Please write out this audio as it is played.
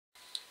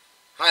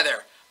Hi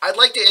there. I'd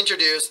like to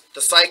introduce the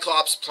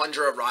Cyclops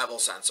plunger arrival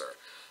sensor,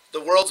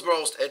 the world's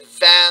most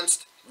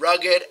advanced,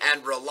 rugged,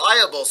 and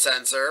reliable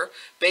sensor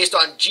based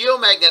on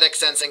geomagnetic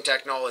sensing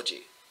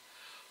technology.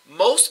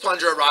 Most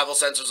plunger arrival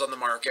sensors on the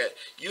market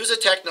use a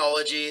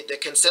technology that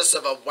consists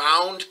of a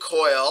wound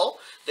coil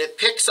that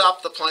picks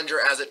up the plunger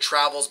as it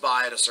travels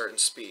by at a certain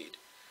speed.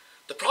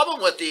 The problem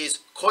with these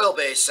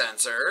coil-based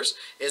sensors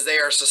is they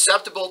are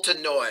susceptible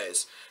to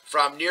noise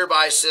from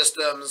nearby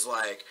systems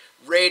like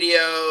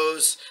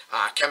radios,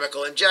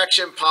 chemical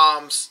injection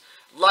pumps,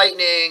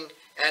 lightning,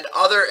 and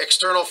other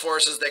external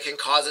forces that can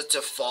cause it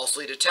to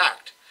falsely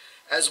detect.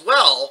 As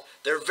well,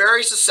 they're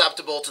very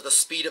susceptible to the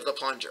speed of the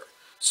plunger.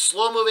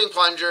 Slow-moving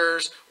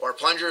plungers or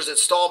plungers that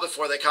stall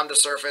before they come to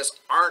surface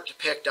aren't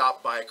picked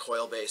up by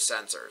coil-based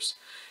sensors.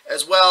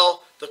 As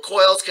well, the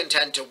coils can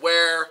tend to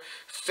wear,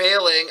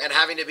 failing and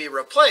having to be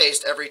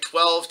replaced every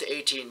 12 to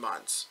 18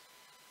 months.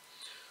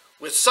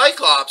 With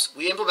Cyclops,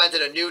 we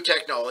implemented a new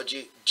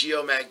technology,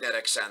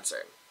 geomagnetic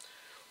sensing.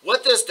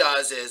 What this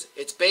does is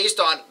it's based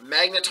on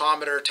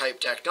magnetometer type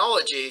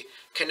technology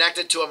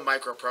connected to a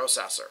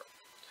microprocessor.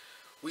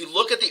 We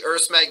look at the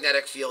Earth's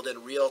magnetic field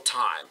in real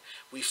time.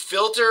 We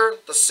filter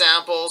the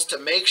samples to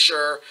make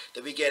sure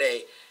that we get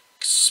a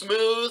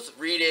smooth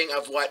reading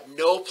of what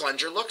no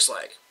plunger looks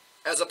like.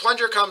 As a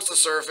plunger comes to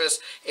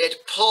surface,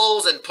 it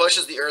pulls and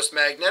pushes the Earth's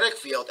magnetic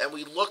field, and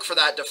we look for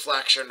that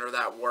deflection or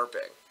that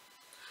warping.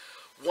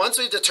 Once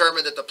we've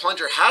determined that the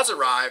plunger has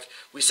arrived,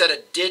 we set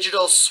a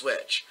digital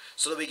switch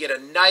so that we get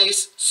a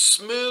nice,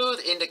 smooth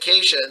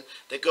indication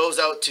that goes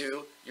out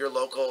to your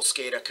local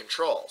SCADA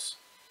controls.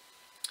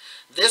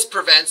 This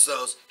prevents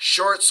those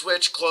short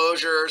switch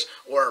closures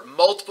or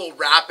multiple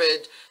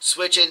rapid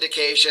switch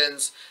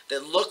indications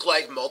that look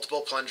like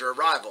multiple plunger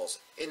arrivals.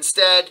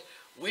 Instead,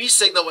 we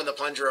signal when the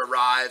plunger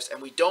arrives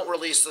and we don't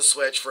release the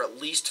switch for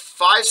at least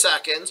 5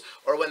 seconds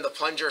or when the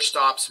plunger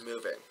stops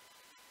moving.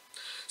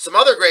 Some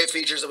other great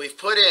features that we've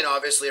put in,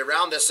 obviously,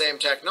 around this same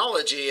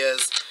technology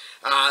is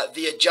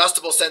the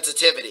adjustable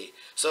sensitivity.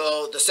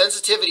 So the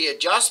sensitivity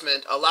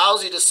adjustment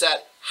allows you to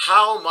set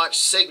how much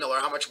signal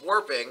or how much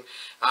warping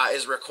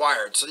is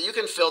required so that you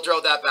can filter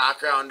out that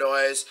background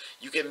noise.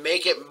 You can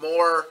make it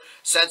more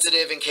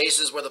sensitive in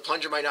cases where the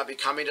plunger might not be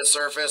coming to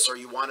surface or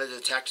you want to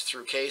detect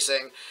through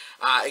casing.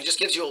 It just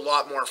gives you a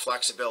lot more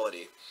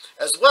flexibility.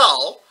 As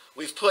well,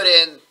 we've put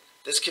in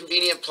this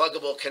convenient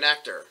pluggable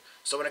connector.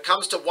 So when it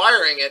comes to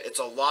wiring it, it's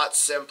a lot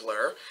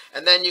simpler.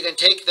 And then you can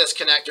take this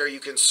connector, you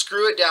can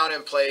screw it down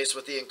in place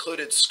with the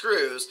included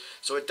screws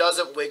so it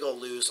doesn't wiggle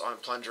loose on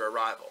plunger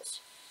arrivals.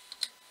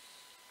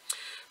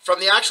 From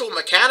the actual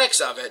mechanics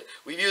of it,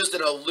 we've used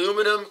an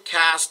aluminum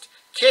cast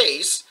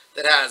case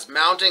that has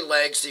mounting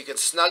legs so you can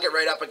snug it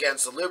right up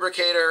against the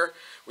lubricator.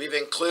 We've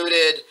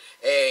included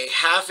a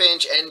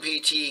 1/2-inch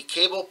NPT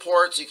cable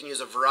port so you can use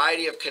a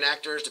variety of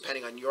connectors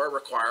depending on your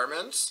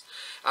requirements.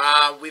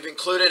 We've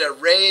included a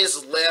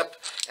raised lip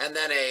and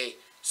then a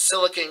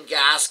silicon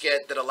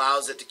gasket that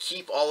allows it to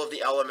keep all of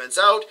the elements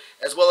out,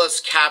 as well as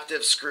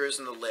captive screws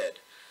in the lid.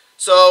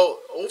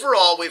 So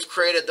overall, we've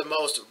created the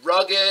most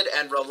rugged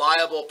and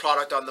reliable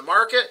product on the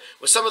market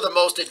with some of the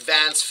most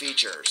advanced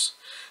features.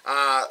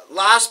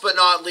 Last but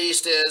not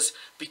least is,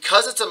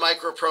 because it's a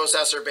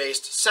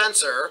microprocessor-based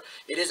sensor,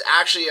 it is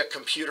actually a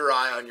computer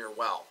eye on your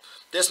well.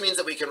 This means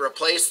that we can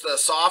replace the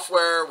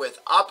software with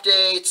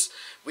updates.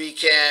 We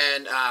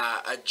can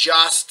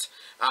adjust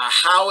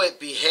how it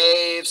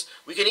behaves.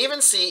 We can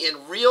even see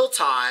in real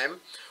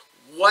time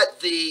what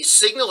the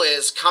signal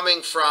is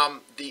coming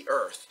from the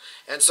Earth.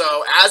 And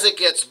so as it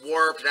gets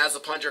warped and as the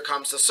plunger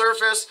comes to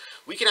surface,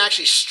 we can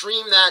actually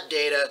stream that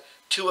data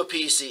to a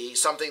PC,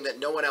 something that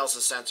no one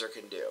else's sensor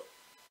can do.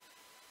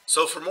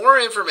 So for more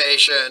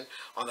information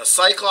on the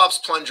Cyclops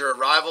plunger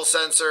arrival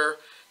sensor,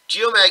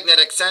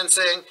 geomagnetic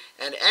sensing,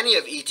 and any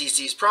of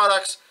ETC's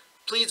products,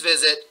 please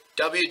visit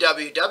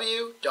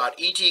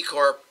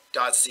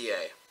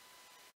www.etcorp.ca.